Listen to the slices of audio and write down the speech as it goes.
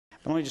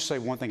Let me just say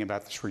one thing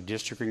about this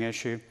redistricting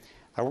issue.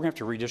 We're going to have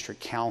to redistrict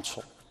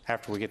council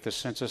after we get this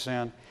census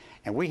in,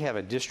 and we have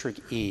a District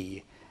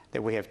E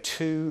that we have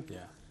two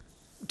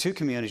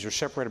communities are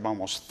separated by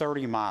almost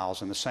 30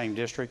 miles in the same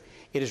district.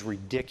 It is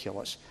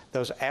ridiculous.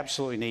 Those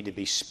absolutely need to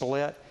be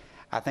split.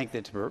 I think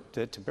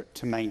that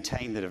to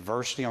maintain the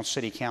diversity on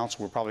city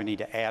council, we'll probably need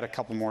to add a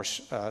couple more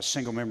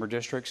single-member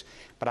districts,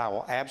 but I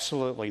will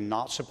absolutely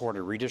not support a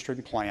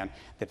redistricting plan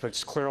that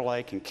puts Clear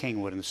Lake and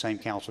Kingwood in the same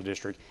council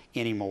district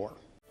anymore.